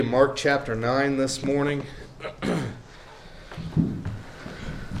Mark chapter 9 this morning.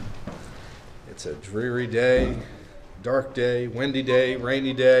 It's a dreary day, dark day, windy day,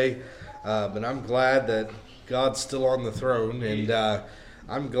 rainy day, but I'm glad that God's still on the throne, and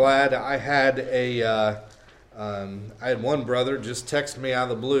I'm glad I had one brother just text me out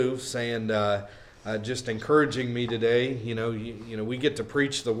of the blue saying, just encouraging me today. You know, we get to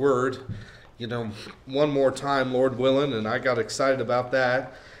preach the word, one more time, Lord willing, and I got excited about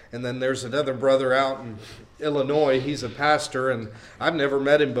that. And then there's another brother out in Illinois. He's a pastor, and I've never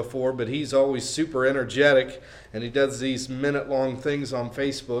met him before, but he's always super energetic, and he does these minute-long things on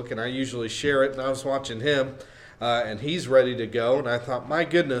Facebook, and I usually share it, and I was watching him, and he's ready to go, and I thought, my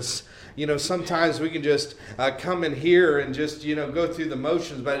goodness, sometimes we can just come in here and just, go through the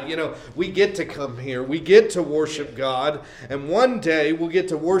motions, but, we get to come here. We get to worship God, and one day we'll get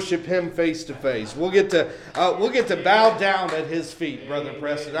to worship Him face to face. We'll get to bow down at His feet, Brother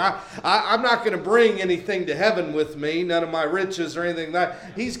Preston. I'm not going to bring anything to heaven with me, none of my riches or anything like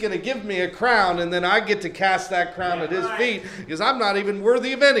that. He's going to give me a crown, and then I get to cast that crown at His feet, because I'm not even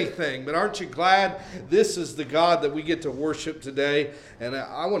worthy of anything. But aren't you glad this is the God that we get to worship today? And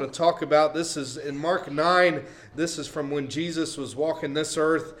I want to talk about, this is in Mark 9, this is from when Jesus was walking this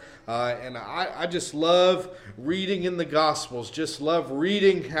earth, and I just love reading in the Gospels, just love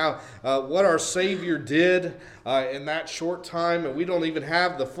reading how what our Savior did in that short time, and we don't even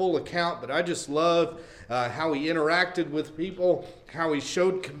have the full account, but I just love how He interacted with people, how He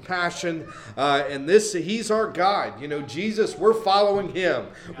showed compassion, and He's our guide. Jesus, we're following Him.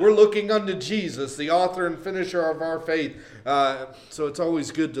 We're looking unto Jesus, the author and finisher of our faith. So it's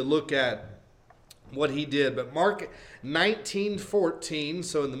always good to look at what He did. But Mark 19:14,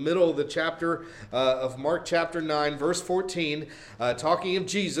 so in the middle of the chapter of Mark chapter 9, verse 14, talking of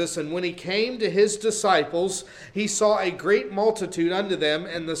Jesus, and when He came to His disciples, He saw a great multitude unto them,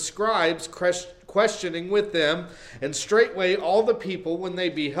 and the scribes questioning with them, and straightway all the people, when they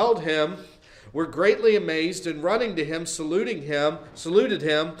beheld Him, were greatly amazed, and running to Him, saluted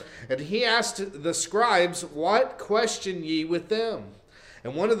Him, and He asked the scribes, What question ye with them?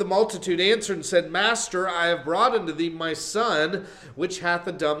 And one of the multitude answered and said, Master, I have brought unto thee my son, which hath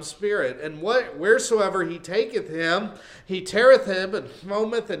a dumb spirit. And wheresoever he taketh him, he teareth him, and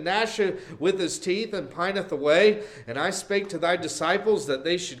foameth, and gnasheth with his teeth, and pineth away. And I spake to thy disciples that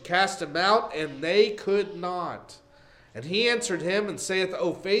they should cast him out, and they could not. And He answered him and saith,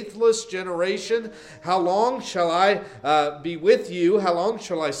 O faithless generation, how long shall I be with you? How long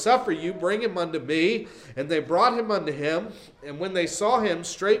shall I suffer you? Bring him unto me. And they brought him unto him. And when they saw him,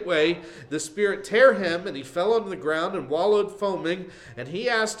 straightway the spirit tare him, and he fell on the ground and wallowed foaming. And he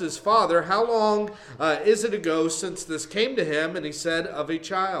asked his father, How long is it ago since this came to him? And he said, Of a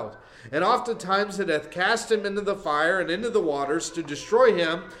child. And oftentimes it hath cast him into the fire and into the waters to destroy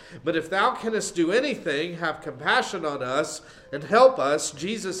him. But if thou canst do anything, have compassion on us and help us.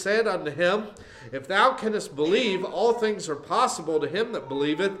 Jesus said unto him, If thou canst believe, all things are possible to him that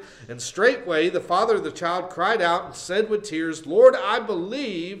believeth. And straightway the father of the child cried out and said with tears, Lord, I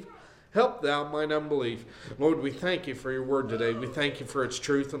believe. Help thou mine unbelief. Lord, we thank you for your word today. We thank you for its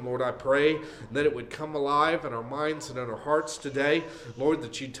truth. And Lord, I pray that it would come alive in our minds and in our hearts today. Lord,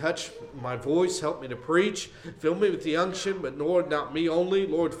 that you touch my voice. Help me to preach. Fill me with the unction. But Lord, not me only.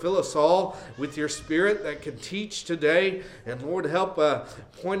 Lord, fill us all with your spirit that can teach today. And Lord, help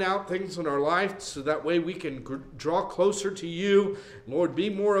point out things in our life so that way we can draw closer to you. Lord, be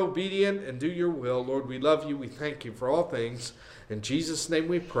more obedient and do your will. Lord, we love you. We thank you for all things. In Jesus' name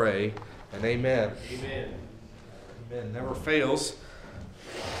we pray, and amen. Amen. Amen. Never fails.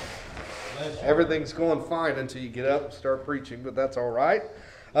 Everything's going fine until you get up and start preaching, but that's all right.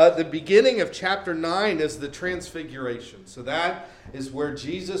 The beginning of chapter 9 is the transfiguration. So that is where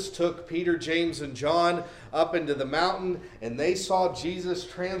Jesus took Peter, James, and John up into the mountain, and they saw Jesus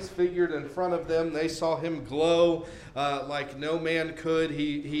transfigured in front of them. They saw Him glow like no man could.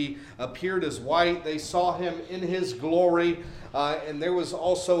 He appeared as white. They saw Him in His glory. And there was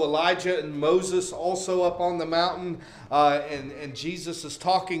also Elijah and Moses also up on the mountain, and Jesus is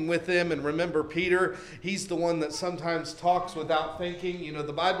talking with them. And remember, Peter, he's the one that sometimes talks without thinking.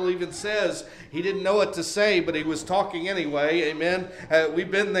 The Bible even says he didn't know what to say, but he was talking anyway. Amen.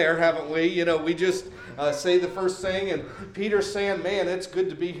 We've been there, haven't we? We just say the first thing, and Peter's saying, man, it's good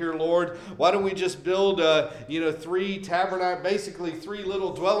to be here, Lord. Why don't we just build, 3 tabernacles, basically 3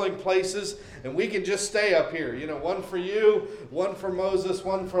 little dwelling places, and we can just stay up here. One for you, one for Moses,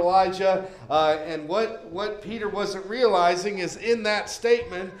 one for Elijah. And what Peter wasn't realizing is in that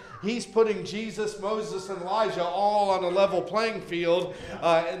statement, He's putting Jesus, Moses, and Elijah all on a level playing field.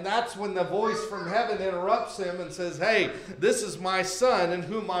 And that's when the voice from heaven interrupts him and says, hey, this is my son in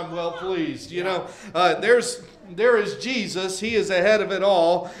whom I'm well pleased. There is Jesus. He is ahead of it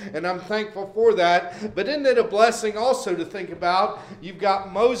all, and I'm thankful for that. But isn't it a blessing also to think about? You've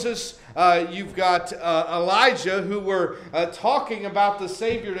got Moses, you've got Elijah, who were talking about the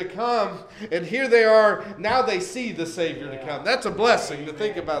Savior to come, and here they are, now they see the Savior to come. That's a blessing to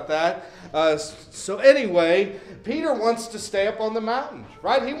think about that. So anyway, Peter wants to stay up on the mountain,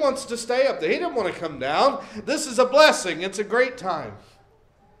 right? He wants to stay up there. He didn't want to come down. This is a blessing. It's a great time.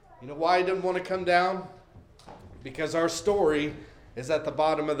 You know why he didn't want to come down? Because our story is at the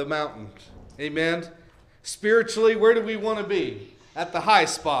bottom of the mountain. Amen? Spiritually, where do we want to be? At the high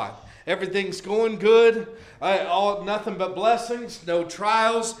spot. Everything's going good. Nothing but blessings. No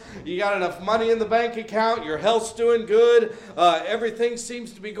trials. You got enough money in the bank account. Your health's doing good. Everything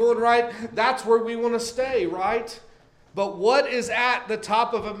seems to be going right. That's where we want to stay, right? But what is at the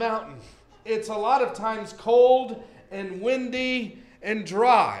top of a mountain? It's a lot of times cold and windy and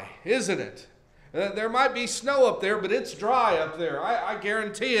dry, isn't it? There might be snow up there, but it's dry up there. I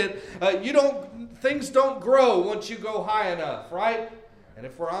guarantee it. Things don't grow once you go high enough, right? And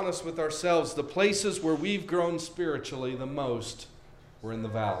if we're honest with ourselves, the places where we've grown spiritually the most, we're in the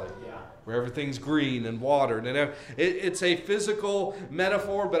valley, where everything's green and watered. And it's a physical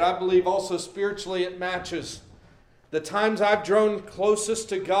metaphor, but I believe also spiritually it matches. The times I've grown closest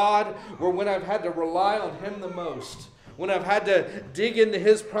to God were when I've had to rely on Him the most. When I've had to dig into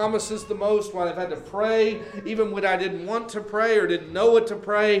His promises the most, when I've had to pray, even when I didn't want to pray or didn't know what to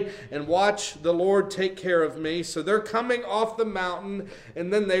pray, and watch the Lord take care of me. So they're coming off the mountain,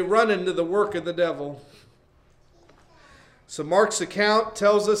 and then they run into the work of the devil. So Mark's account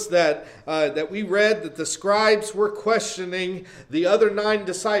tells us that we read that the scribes were questioning the other 9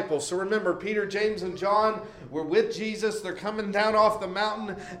 disciples. So remember, Peter, James, and John were with Jesus. They're coming down off the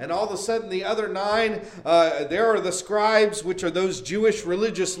mountain, and all of a sudden the other 9, there are the scribes, which are those Jewish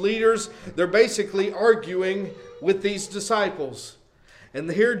religious leaders. They're basically arguing with these disciples.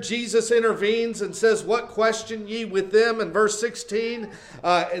 And here Jesus intervenes and says, what question ye with them? In verse 16,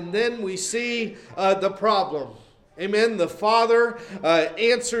 and then we see the problem. Amen. The Father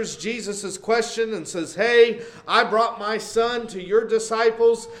answers Jesus' question and says, hey, I brought my son to your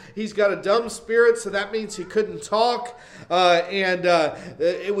disciples. He's got a dumb spirit, so that means he couldn't talk. And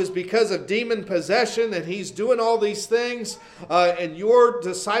it was because of demon possession, and he's doing all these things. And your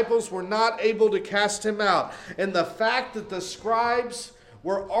disciples were not able to cast him out. And the fact that the scribes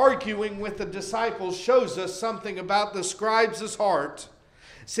were arguing with the disciples shows us something about the scribes' heart.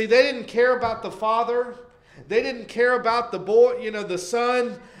 See, they didn't care about the Father. They didn't care about the boy, the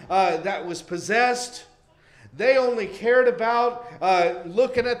son that was possessed. They only cared about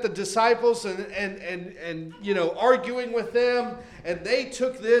looking at the disciples and arguing with them. And they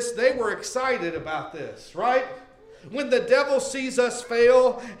took this. They were excited about this, right? When the devil sees us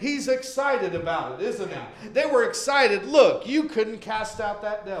fail, he's excited about it, isn't he? They were excited. Look, you couldn't cast out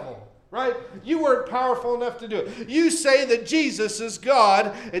that devil. Right? You weren't powerful enough to do it. You say that Jesus is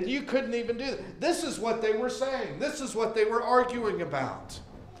God, and you couldn't even do that. This is what they were saying. This is what they were arguing about.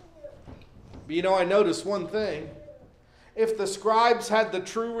 But I noticed one thing. If the scribes had the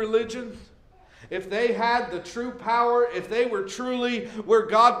true religion, if they had the true power, if they were truly where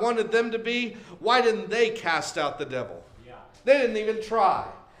God wanted them to be, why didn't they cast out the devil? They didn't even try.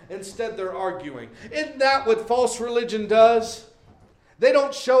 Instead, they're arguing. Isn't that what false religion does? They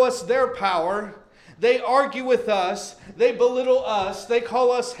don't show us their power. They argue with us. They belittle us. They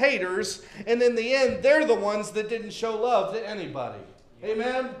call us haters. And in the end, they're the ones that didn't show love to anybody.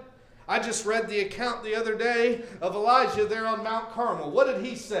 Amen? I just read the account the other day of Elijah there on Mount Carmel. What did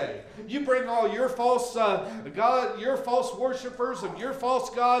he say? You bring all your false your false worshipers of your false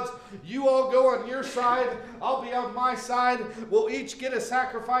gods. You all go on your side. I'll be on my side. We'll each get a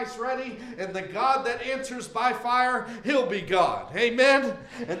sacrifice ready. And the God that answers by fire, He'll be God. Amen?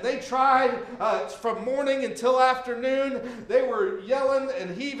 And they tried from morning until afternoon. They were yelling,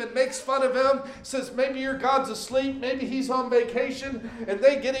 and he even makes fun of him. Says, maybe your God's asleep. Maybe he's on vacation. And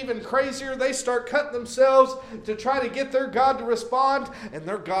they get even crazier. They start cutting themselves to try to get their God to respond, and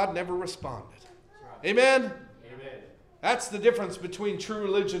their God never responded. Amen? Amen. That's the difference between true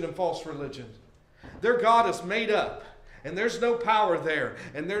religion and false religion. Their God is made up, and there's no power there,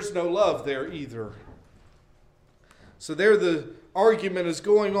 and there's no love there either. So there the argument is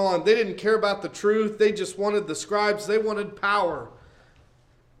going on. They didn't care about the truth. They just wanted the scribes. They wanted power.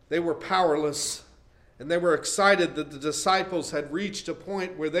 They were powerless. And they were excited that the disciples had reached a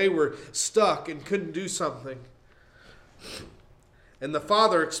point where they were stuck and couldn't do something. And the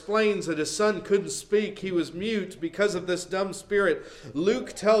father explains that his son couldn't speak. He was mute because of this dumb spirit.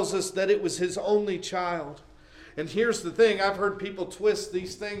 Luke tells us that it was his only child. And here's the thing. I've heard people twist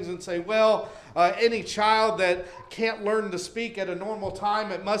these things and say, well, any child that can't learn to speak at a normal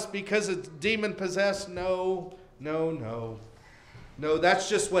time, it must be because it's demon-possessed. No, that's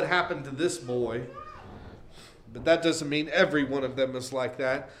just what happened to this boy. But that doesn't mean every one of them is like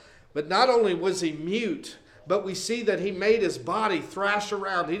that. But not only was he mute, but we see that he made his body thrash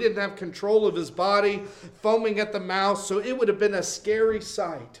around. He didn't have control of his body, foaming at the mouth, so it would have been a scary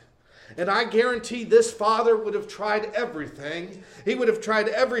sight. And I guarantee this father would have tried everything. He would have tried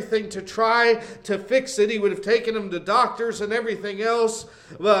everything to try to fix it. He would have taken him to doctors and everything else.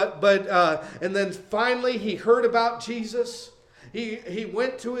 And then finally he heard about Jesus. He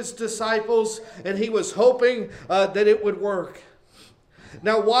went to his disciples and he was hoping that it would work.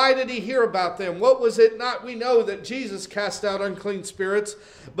 Now, why did he hear about them? What was it not? We know that Jesus cast out unclean spirits.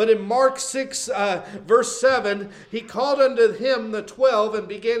 But in Mark 6, verse 7, he called unto him the 12 and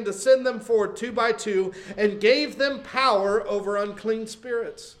began to send them forth 2 by 2 and gave them power over unclean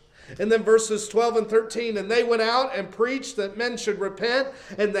spirits. And then verses 12 and 13, and they went out and preached that men should repent,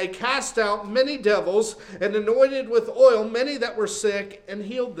 and they cast out many devils and anointed with oil many that were sick and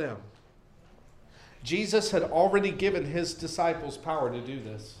healed them. Jesus had already given his disciples power to do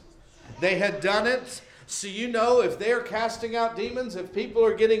this. They had done it. So you know, if they're casting out demons, if people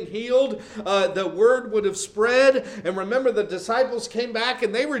are getting healed, the word would have spread. And remember, the disciples came back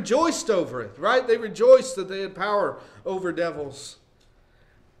and they rejoiced over it, right? They rejoiced that they had power over devils.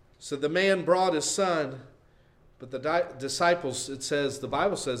 So the man brought his son, but the disciples, the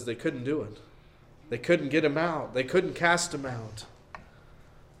Bible says they couldn't do it. They couldn't get him out. They couldn't cast him out.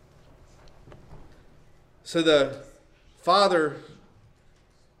 So the father,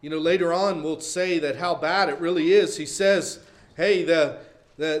 later on will say that how bad it really is. He says, hey, the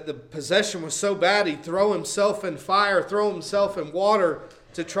possession was so bad, he'd throw himself in fire, throw himself in water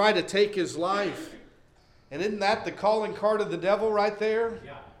to try to take his life. And isn't that the calling card of the devil right there?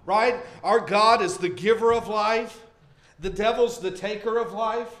 Yeah. Right? Our God is the giver of life. The devil's the taker of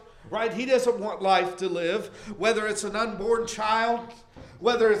life. Right? He doesn't want life to live. Whether it's an unborn child,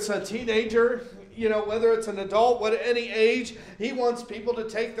 whether it's a teenager, whether it's an adult, any age, he wants people to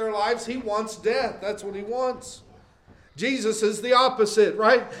take their lives. He wants death. That's what he wants. Jesus is the opposite,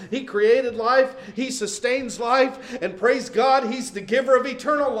 right? He created life. He sustains life. And praise God, he's the giver of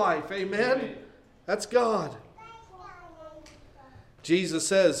eternal life. Amen? That's God. Jesus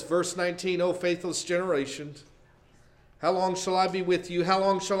says, verse 19, O faithless generation, how long shall I be with you? How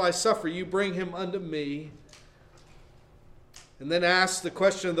long shall I suffer you? Bring him unto me. And then asks the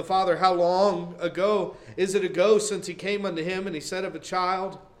question of the father, how long ago is it ago since he came unto him? And he said, of a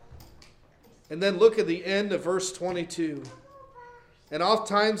child. And then look at the end of verse 22. And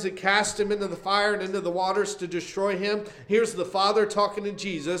oftentimes it cast him into the fire and into the waters to destroy him. Here's the father talking to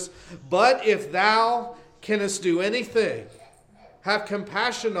Jesus. But if thou canst do anything, have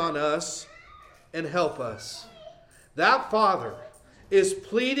compassion on us and help us. That father is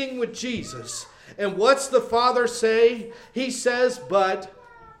pleading with Jesus. And what's the father say? He says, but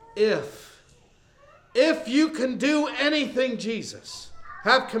if you can do anything, Jesus,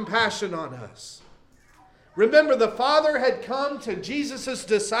 have compassion on us. Remember, the father had come to Jesus'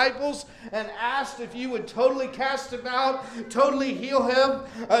 disciples and asked if you would totally cast him out, totally heal him,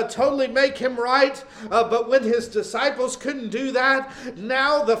 totally make him right. But when his disciples couldn't do that,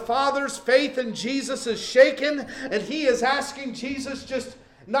 now the father's faith in Jesus is shaken, and he is asking Jesus just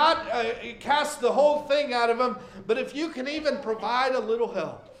not cast the whole thing out of him, but if you can even provide a little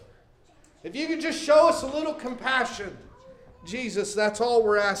help. If you can just show us a little compassion, Jesus, that's all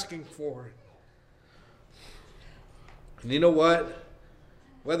we're asking for. And you know what?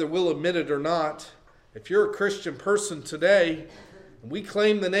 Whether we'll admit it or not, if you're a Christian person today, and we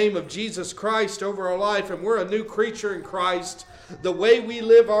claim the name of Jesus Christ over our life, and we're a new creature in Christ, the way we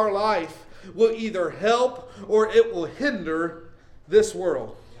live our life will either help or it will hinder this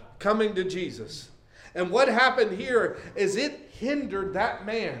world coming to Jesus. And what happened here is it hindered that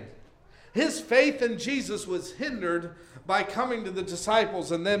man. His faith in Jesus was hindered by coming to the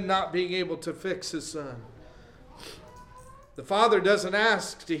disciples and them not being able to fix his son. The father doesn't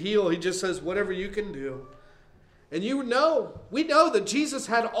ask to heal. He just says, whatever you can do. And we know that Jesus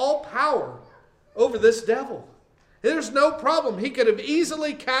had all power over this devil. There's no problem. He could have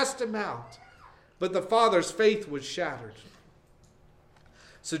easily cast him out. But the father's faith was shattered.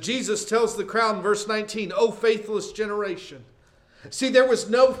 So Jesus tells the crowd in verse 19, O faithless generation. See, there was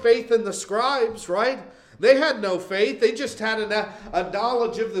no faith in the scribes, right? They had no faith. They just had a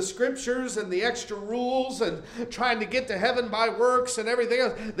knowledge of the Scriptures and the extra rules and trying to get to heaven by works and everything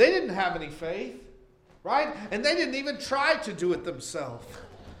else. They didn't have any faith, right? And they didn't even try to do it themselves.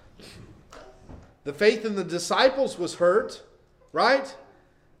 The faith in the disciples was hurt, right?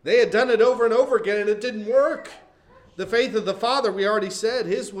 They had done it over and over again and it didn't work. The faith of the Father, we already said,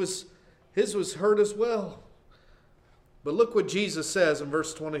 his was hurt as well. But look what Jesus says in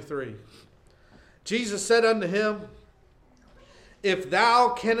verse 23. Jesus said unto him, if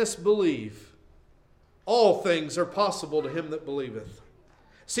thou canst believe, all things are possible to him that believeth.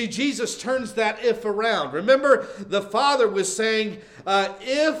 See, Jesus turns that if around. Remember, the Father was saying,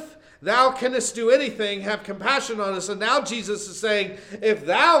 if thou canst do anything, have compassion on us. And now Jesus is saying, if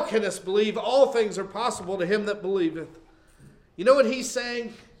thou canst believe, all things are possible to him that believeth. You know what he's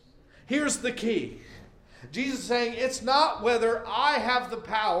saying? Here's the key. Jesus is saying, it's not whether I have the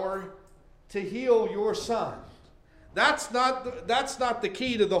power to heal your son. That's not the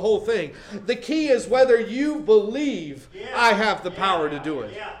key to the whole thing. The key is whether you believe I have the power to do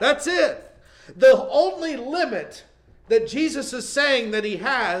it. That's it. The only limit that Jesus is saying that he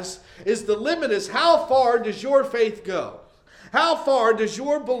has is the limit is how far does your faith go? How far does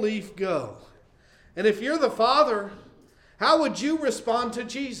your belief go? And if you're the Father, how would you respond to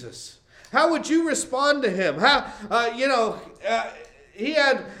Jesus? How would you respond to him? He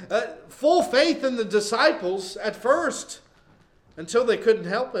had full faith in the disciples at first until they couldn't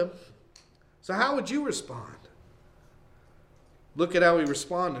help him. So how would you respond? Look at how he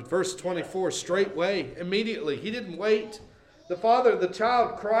responded. Verse 24, straightway, immediately. He didn't wait. The father of the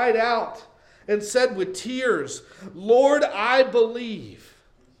child cried out and said with tears, Lord, I believe.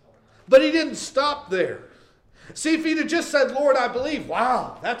 But he didn't stop there. See, if he'd have just said, Lord, I believe,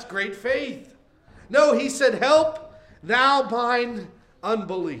 wow, that's great faith. No, he said, help thou mine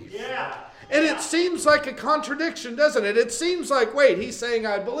unbelief. And it seems like a contradiction, doesn't it? It seems like, wait, he's saying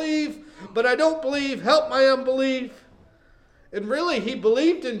I believe, but I don't believe. Help my unbelief. And really, he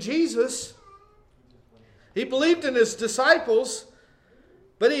believed in Jesus. He believed in his disciples,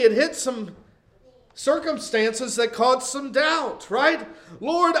 but he had hit some circumstances that caused some doubt, right?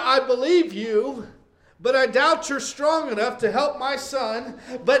 Lord, I believe you, but I doubt you're strong enough to help my son,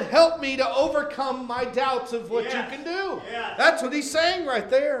 but help me to overcome my doubts of what you can do. That's what he's saying right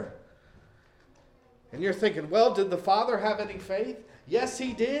there. And you're thinking, well, did the Father have any faith? Yes,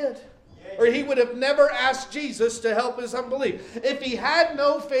 he did. Or he would have never asked Jesus to help his unbelief. If he had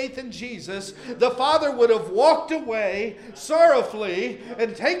no faith in Jesus, the Father would have walked away sorrowfully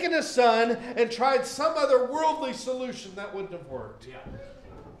and taken his son and tried some other worldly solution that wouldn't have worked.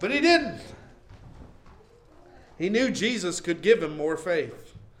 But he didn't. He knew Jesus could give him more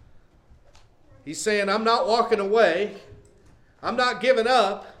faith. He's saying, I'm not walking away. I'm not giving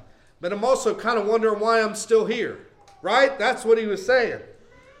up. But I'm also kind of wondering why I'm still here. Right? That's what he was saying.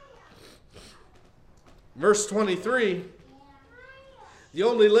 Verse 23. The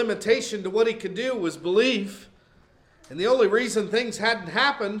only limitation to what he could do was belief. And the only reason things hadn't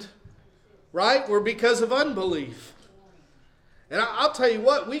happened, right, were because of unbelief. And I'll tell you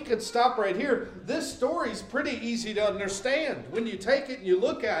what, we could stop right here. This story is pretty easy to understand. When you take it and you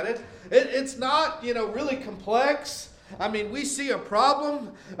look at it, it's not, really complex. I mean, we see a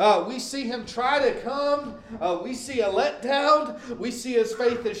problem. We see him try to come. We see a letdown. We see his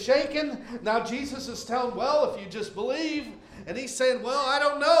faith is shaken. Now Jesus is telling, well, if you just believe. And he's saying, well, I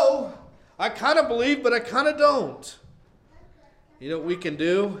don't know. I kind of believe, but I kind of don't. You know what we can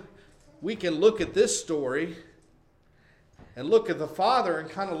do? We can look at this story and look at the Father and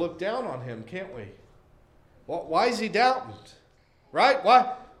kind of look down on him, can't we? Well, why is he doubting? Right?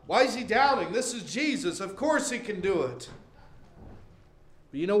 Why is he doubting? This is Jesus. Of course he can do it.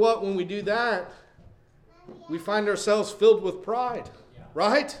 But you know what? When we do that, we find ourselves filled with pride.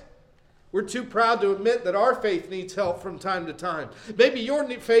 Right? We're too proud to admit that our faith needs help from time to time. Maybe your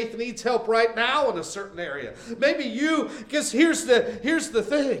faith needs help right now in a certain area. Maybe because here's the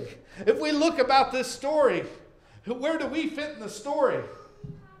thing. If we look about this story, where do we fit in the story?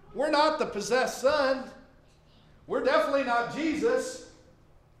 We're not the possessed son. We're definitely not Jesus.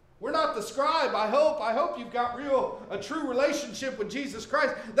 We're not the scribe. I hope you've got a true relationship with Jesus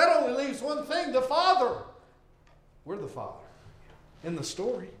Christ. That only leaves one thing, the Father. We're the Father in the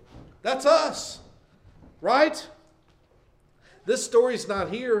story. That's us. Right? This story's not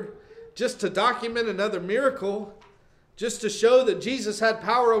here just to document another miracle, just to show that Jesus had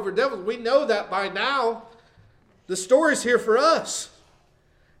power over devils. We know that by now. The story's here for us.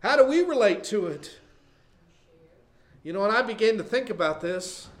 How do we relate to it? When I began to think about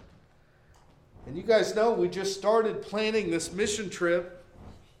this, and you guys know we just started planning this mission trip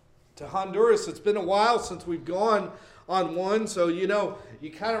to Honduras. It's been a while since we've gone on one, so you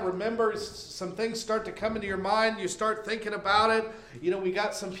kind of remember some things start to come into your mind. You start thinking about it. We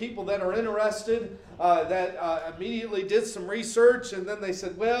got some people that are interested that immediately did some research, and then they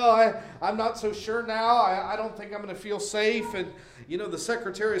said, well, I'm not so sure now. I don't think I'm going to feel safe. And the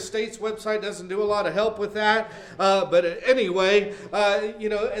Secretary of State's website doesn't do a lot of help with that. But anyway,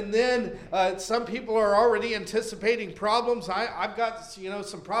 and then some people are already anticipating problems. I've got,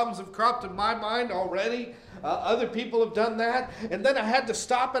 some problems have cropped in my mind already. Other people have done that. And then I had to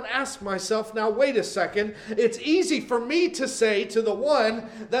stop and ask myself, now wait a second. It's easy for me to say to the one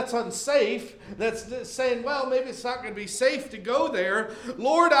that's unsafe, that's saying, well, maybe it's not going to be safe to go there.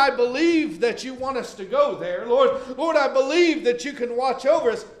 Lord, I believe that you want us to go there. Lord, I believe that you can watch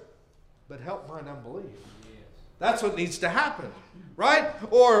over us. But help mine unbelief. That's what needs to happen. Right?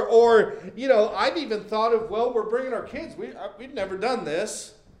 Or I've even thought of, well, we're bringing our kids. We've never done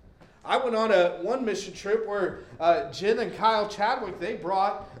this. I went on one mission trip where Jen and Kyle Chadwick, they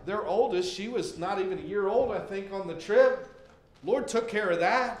brought their oldest. She was not even a year old, I think, on the trip. Lord took care of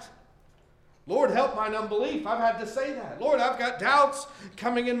that. Lord, help mine unbelief. I've had to say that. Lord, I've got doubts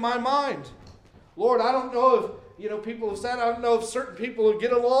coming in my mind. Lord, I don't know if, people have said, I don't know if certain people will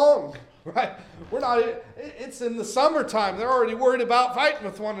get along. Right? It's in the summertime. They're already worried about fighting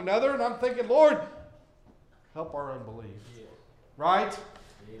with one another. And I'm thinking, Lord, help our unbelief. Right?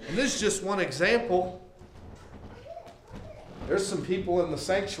 And this is just one example. There's some people in the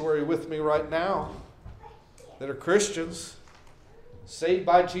sanctuary with me right now that are Christians, saved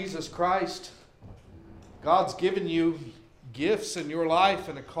by Jesus Christ. God's given you gifts in your life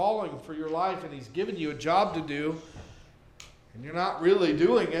and a calling for your life, and He's given you a job to do, and you're not really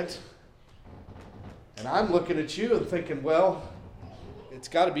doing it. And I'm looking at you and thinking, well, it's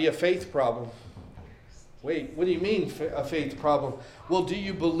got to be a faith problem. Wait, what do you mean a faith problem? Well, do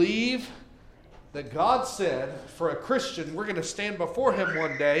you believe that God said for a Christian, we're going to stand before Him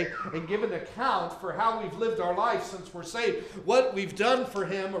one day and give an account for how we've lived our life since we're saved, what we've done for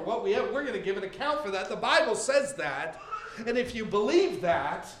Him or what we have, we're going to give an account for that. The Bible says that. And if you believe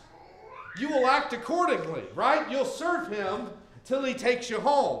that, you will act accordingly, right? You'll serve Him till He takes you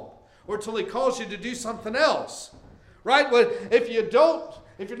home or till He calls you to do something else, right? But if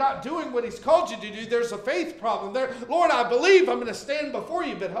you're not doing what He's called you to do, there's a faith problem there. Lord, I believe I'm going to stand before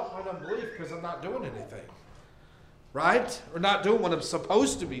you, but help my unbelief because I'm not doing anything. Right? Or not doing what I'm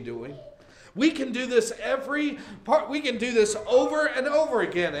supposed to be doing. We can do this we can do this over and over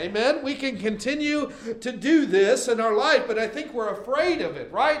again. Amen? We can continue to do this in our life, but I think we're afraid of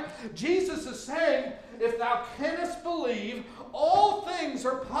it, right? Jesus is saying, if thou canst believe, all things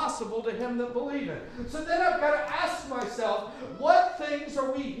are possible to him that believeth. So then I've got to ask myself, what things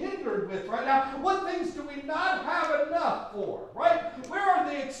are we hindered with right now? What things do we not have enough for, right? Where are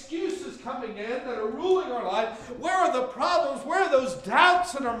the excuses coming in that are ruling our life? Where are the problems? Where are those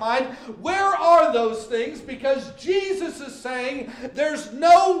doubts in our mind? Where are those things? Because Jesus is saying there's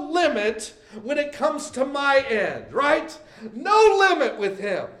no limit when it comes to my end, right? No limit with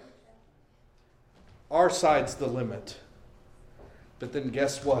him. Our side's the limit. But then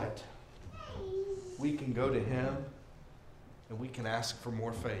guess what? We can go to him and we can ask for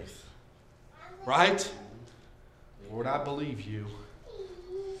more faith. Right? Lord, I believe you.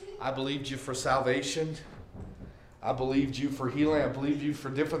 I believed you for salvation. I believed you for healing. I believed you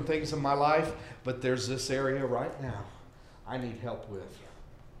for different things in my life. But there's this area right now I need help with.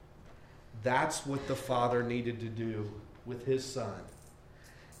 That's what the Father needed to do with his Son.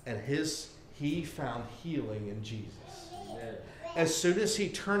 And he found healing in Jesus. Amen. As soon as he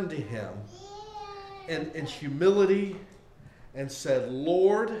turned to him in humility and said,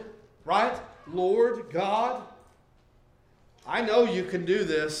 Lord, right? Lord God, I know you can do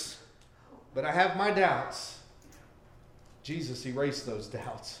this, but I have my doubts. Jesus erased those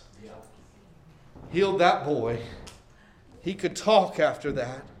doubts. Yeah. Healed that boy. He could talk after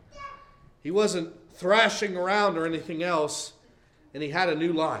that. He wasn't thrashing around or anything else, and he had a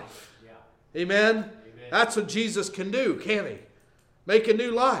new life. Yeah. Amen? Amen? That's what Jesus can do, can't he? Make a new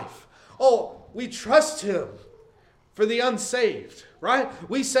life. Oh, we trust him for the unsaved, right?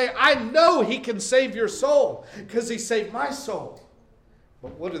 We say, I know he can save your soul because he saved my soul.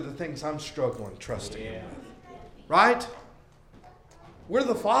 But what are the things I'm struggling trusting him with? Right? We're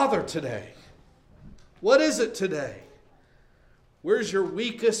the Father today. What is it today? Where's your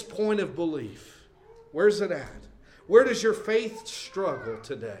weakest point of belief? Where's it at? Where does your faith struggle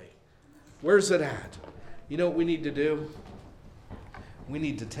today? Where's it at? You know what we need to do? We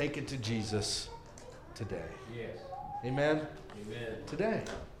need to take it to Jesus today. Yes. Amen? Amen. Today.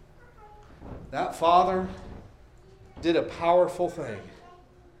 That Father did a powerful thing.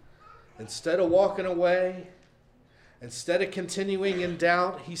 Instead of walking away, instead of continuing in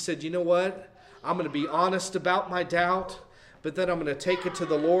doubt, he said, you know what? I'm going to be honest about my doubt, but then I'm going to take it to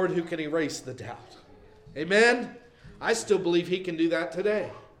the Lord who can erase the doubt. Amen? I still believe he can do that today.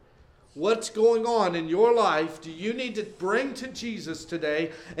 What's going on in your life do you need to bring to Jesus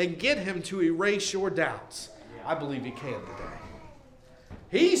today and get him to erase your doubts? I believe he can today.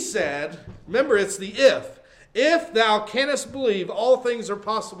 He said, remember it's the if. If thou canst believe, all things are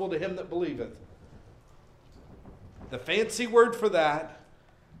possible to him that believeth. The fancy word for that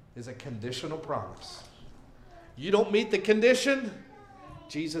is a conditional promise. You don't meet the condition,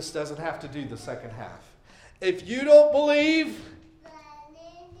 Jesus doesn't have to do the second half. If you don't believe,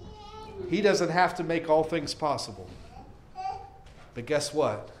 he doesn't have to make all things possible. But guess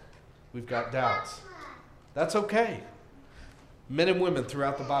what? We've got doubts. That's okay. Men and women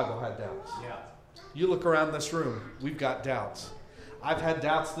throughout the Bible had doubts. Yeah. You look around this room, we've got doubts. I've had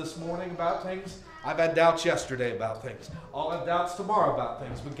doubts this morning about things. I've had doubts yesterday about things. I'll have doubts tomorrow about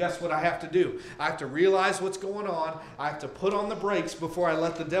things. But guess what I have to do? I have to realize what's going on. I have to put on the brakes before I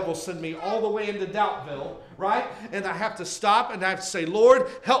let the devil send me all the way into Doubtville, right? And I have to stop and I have to say, Lord,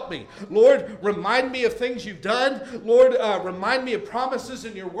 help me. Lord, remind me of things you've done. Lord, remind me of promises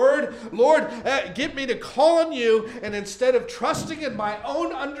in your word. Lord, get me to call on you. And instead of trusting in my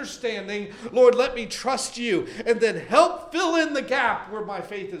own understanding, Lord, let me trust you. And then help fill in the gap where my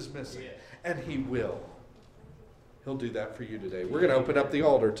faith is missing. Yeah. And he will. He'll do that for you today. We're going to open up the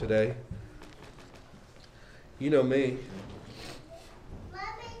altar today. You know me.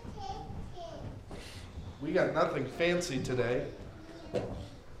 We got nothing fancy today.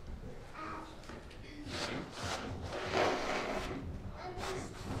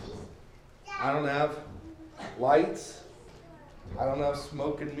 I don't have lights. I don't have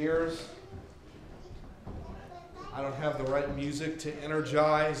smoke and mirrors. I don't have the right music to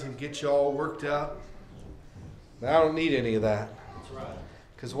energize and get you all worked up. I don't need any of that. That's right.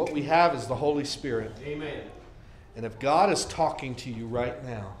 Because what we have is the Holy Spirit. Amen. And if God is talking to you right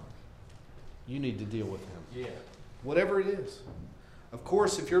now, you need to deal with him. Yeah. Whatever it is. Of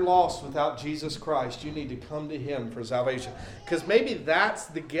course, if you're lost without Jesus Christ, you need to come to him for salvation. Because maybe that's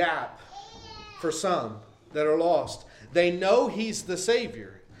the gap for some that are lost. They know he's the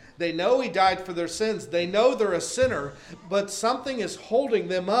Savior. They know he died for their sins. They know they're a sinner, but something is holding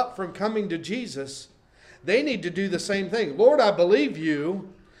them up from coming to Jesus. They need to do the same thing. Lord, I believe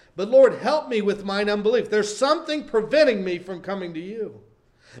you, but Lord, help me with mine unbelief. There's something preventing me from coming to you.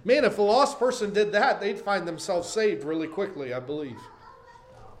 Man, if a lost person did that, they'd find themselves saved really quickly, I believe.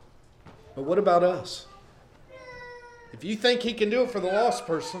 But what about us? If you think he can do it for the lost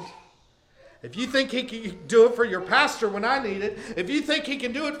person, if you think he can do it for your pastor when I need it, if you think he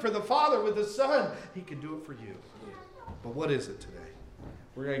can do it for the Father with his Son, he can do it for you. But what is it today?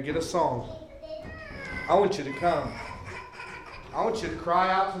 We're going to get a song. I want you to come. I want you to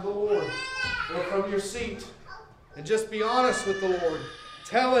cry out to the Lord. Or from your seat. And just be honest with the Lord.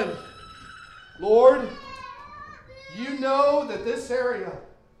 Tell him, Lord, you know that this area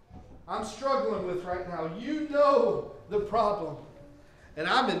I'm struggling with right now. You know the problem. And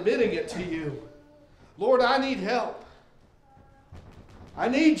I'm admitting it to you. Lord, I need help. I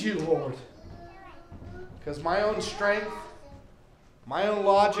need you, Lord. Because my own strength, my own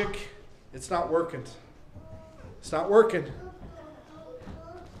logic, it's not working. It's not working.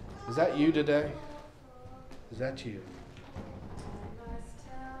 Is that you today? Is that you?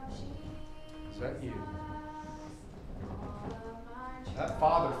 Is that you? That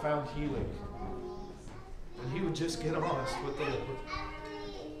father found healing. And he would just get honest with the Lord.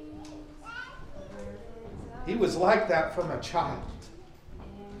 He was like that from a child.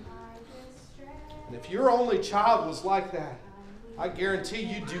 And if your only child was like that, I guarantee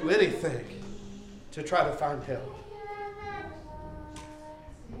you'd do anything to try to find help.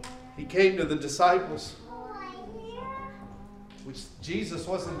 He came to the disciples, which Jesus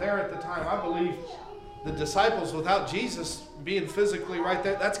wasn't there at the time. I believe the disciples, without Jesus being physically right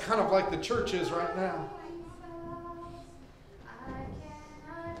there, that's kind of like the church is right now.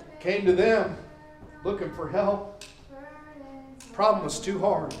 Came to them looking for help. Problem was too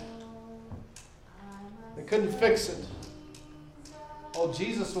hard. They couldn't fix it. Oh,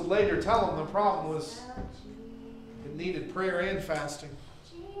 Jesus would later tell them the problem was it needed prayer and fasting.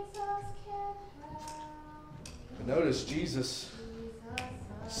 But notice Jesus,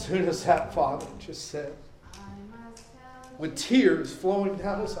 as soon as that father just said, with tears flowing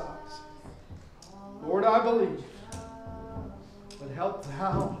down his eyes, Lord, I believe, but help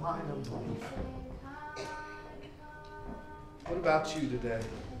thou mine unbelief. What about you today?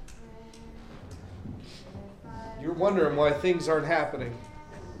 You're wondering why things aren't happening.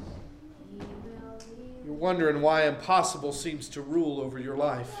 You're wondering why impossible seems to rule over your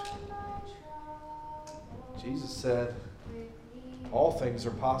life. Jesus said, all things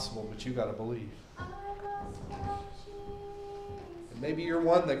are possible, but you got to believe. And maybe you're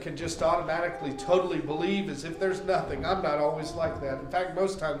one that can just automatically, totally believe as if there's nothing. I'm not always like that. In fact,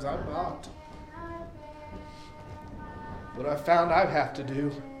 most times I'm not. What I found I have to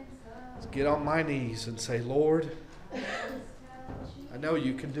do is get on my knees and say, Lord, I know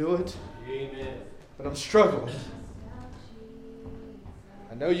you can do it. Amen. But I'm struggling.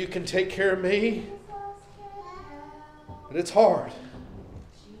 I know you can take care of me, but it's hard.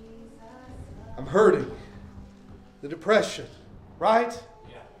 I'm hurting. The depression, right?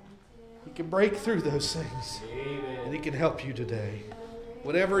 Yeah. He can break through those things. Amen. And He can help you today.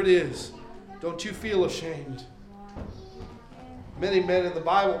 Whatever it is, don't you feel ashamed. Many men in the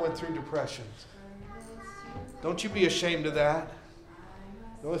Bible went through depressions. Don't you be ashamed of that.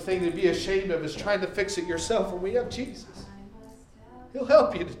 The only thing to be ashamed of is trying to fix it yourself when we have Jesus. He'll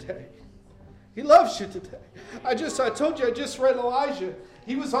help you today. He loves you today. I told you, I just read Elijah.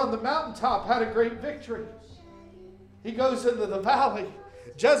 He was on the mountaintop, had a great victory. He goes into the valley.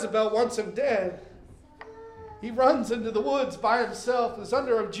 Jezebel wants him dead. He runs into the woods by himself, is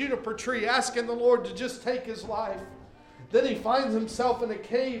under a juniper tree, asking the Lord to just take his life. Then he finds himself in a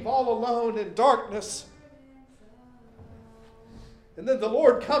cave all alone in darkness. And then the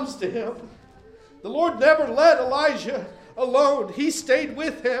Lord comes to him. The Lord never let Elijah alone. He stayed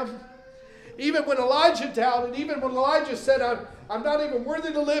with him. Even when Elijah doubted, even when Elijah said, I'm not even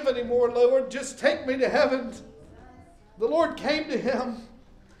worthy to live anymore, Lord, just take me to heaven. The Lord came to him,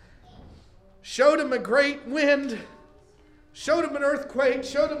 showed him a great wind, showed him an earthquake,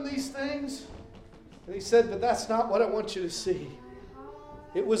 showed him these things. And he said, but that's not what I want you to see.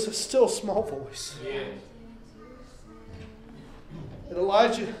 It was a still small voice. Yeah. And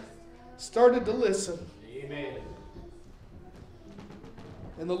Elijah started to listen. Amen.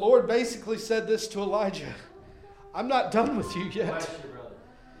 And the Lord basically said this to Elijah. I'm not done with you yet.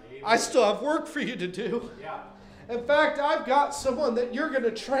 I still have work for you to do. Yeah. In fact, I've got someone that you're going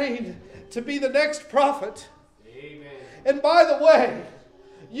to train to be the next prophet. Amen. And by the way,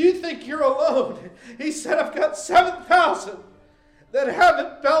 you think you're alone. He said, I've got 7,000 that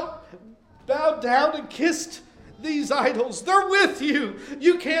haven't bowed down and kissed these idols. They're with you.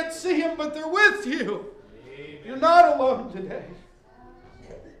 You can't see them, but they're with you. Amen. You're not alone today.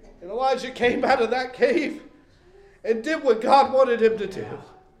 And Elijah came out of that cave and did what God wanted him to do.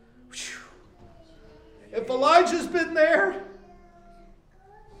 Whew. If Elijah's been there,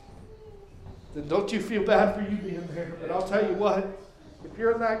 then don't you feel bad for you being there. But I'll tell you what, if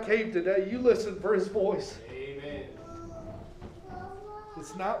you're in that cave today, you listen for his voice. Amen.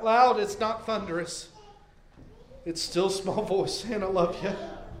 It's not loud, it's not thunderous. It's still small voice saying, I love you.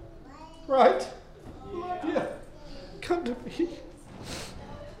 Right? I love you. Come to me.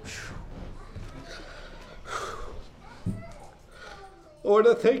 Lord,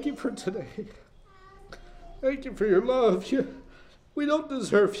 I thank you for today. Thank you for your love. We don't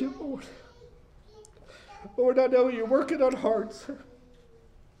deserve you, Lord. Lord, I know you're working on hearts.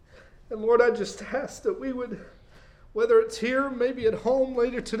 And Lord, I just ask that we would, whether it's here, maybe at home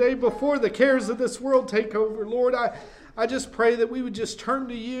later today, before the cares of this world take over, Lord, I just pray that we would just turn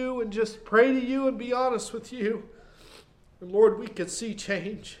to you and just pray to you and be honest with you. And Lord, we could see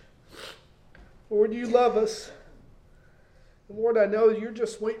change. Lord, you love us. And Lord, I know you're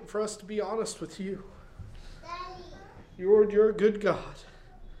just waiting for us to be honest with you. Lord, you're a good God.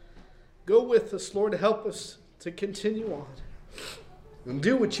 Go with us, Lord, to help us to continue on and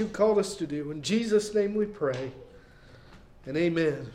do what you've called us to do. In Jesus' name we pray, and amen.